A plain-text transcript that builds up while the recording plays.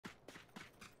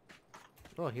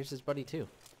Oh, here's his buddy too.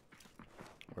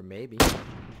 Or maybe.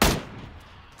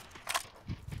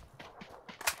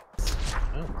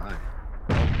 Oh my.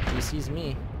 He sees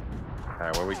me.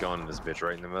 Alright, where are we going in this bitch?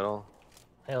 Right in the middle?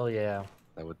 Hell yeah.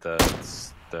 That with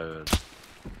this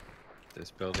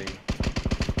building.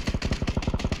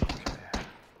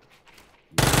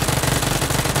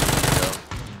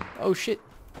 Oh shit.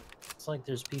 It's like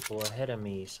there's people ahead of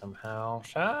me somehow.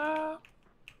 Ah!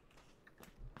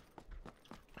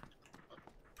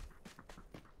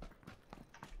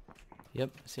 Yep,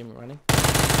 I see him running.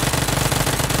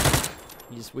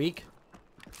 He's weak.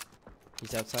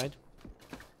 He's outside.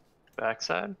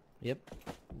 Backside? Yep.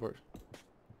 We're...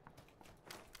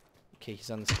 Okay,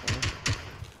 he's on this corner.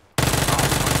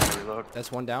 Reload.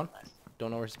 That's one down.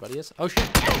 Don't know where his buddy is. Oh shit!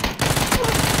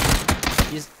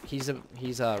 He's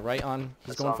right on.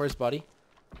 He's going for his buddy.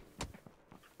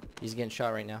 He's getting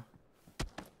shot right now.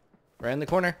 Right in the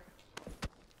corner.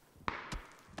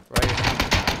 Right.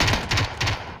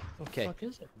 Okay. What the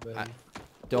fuck is everybody?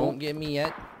 Don't get me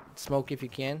yet. Smoke if you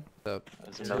can.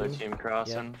 There's another team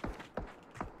crossing.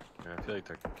 Yeah, I feel like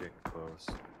they're getting close.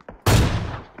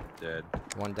 Dead.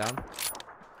 One down.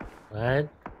 What?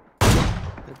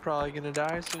 They're probably gonna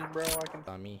die soon, bro. I can.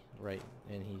 On me, right,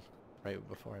 and he, right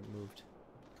before I moved.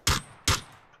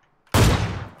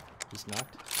 He's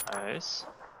knocked. Nice.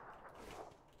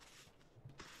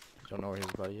 Don't know where his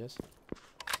buddy is.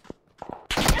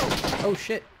 Oh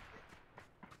shit!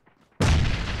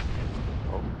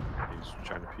 Oh, he's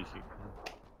trying to peek it.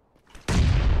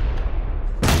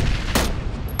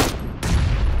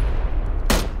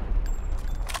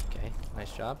 Okay,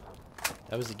 nice job.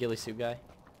 That was the ghillie suit guy.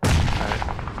 Alright.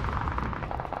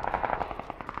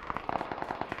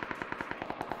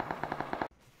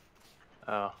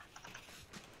 Oh.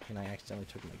 And I accidentally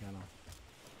took my gun off.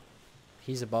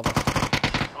 He's above us.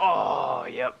 Oh,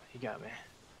 yep. He got me.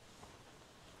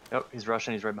 Yep, he's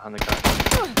rushing. He's right behind the car.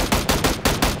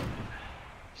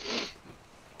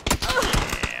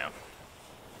 Damn.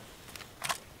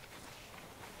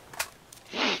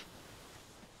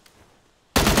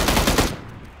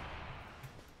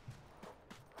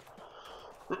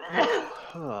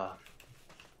 Oh,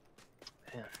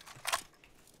 man.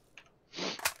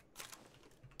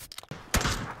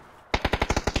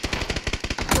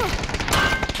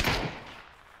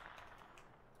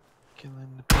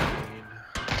 Killing the pain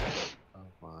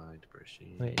of my depression.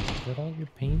 Wait, is that all your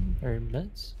pain or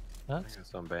meds? I That's got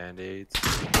some band-aids.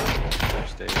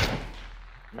 First aid.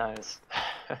 Nice.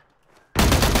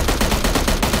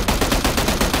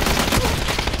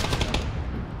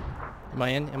 Am I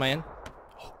in? Am I in?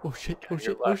 Oh shit! Oh shit!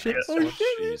 You're Oh left, shit! yes, Oh That's what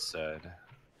shit! she said.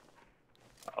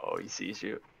 Oh, he sees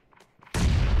you.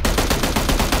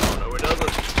 Oh, no, he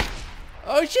doesn't.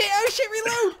 Oh shit! Oh shit!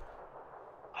 Reload!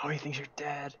 Oh, he thinks you're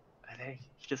dead. I think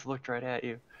he just looked right at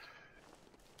you.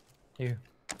 here.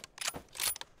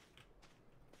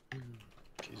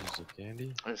 Jesus of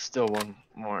candy. There's still one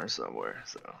more somewhere,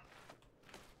 so.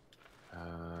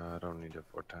 I don't need it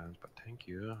 4 times, but thank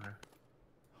you.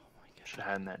 Should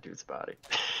hide in that dude's body.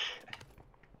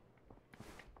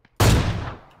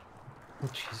 Oh,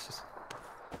 Jesus.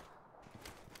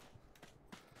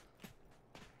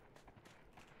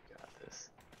 Got this.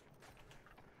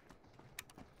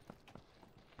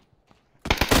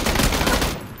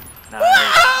 Nice.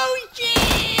 Oh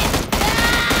shit!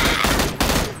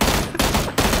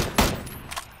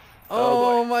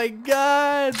 Oh my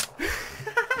god!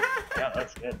 Yeah,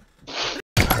 that's good.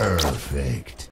 Perfect.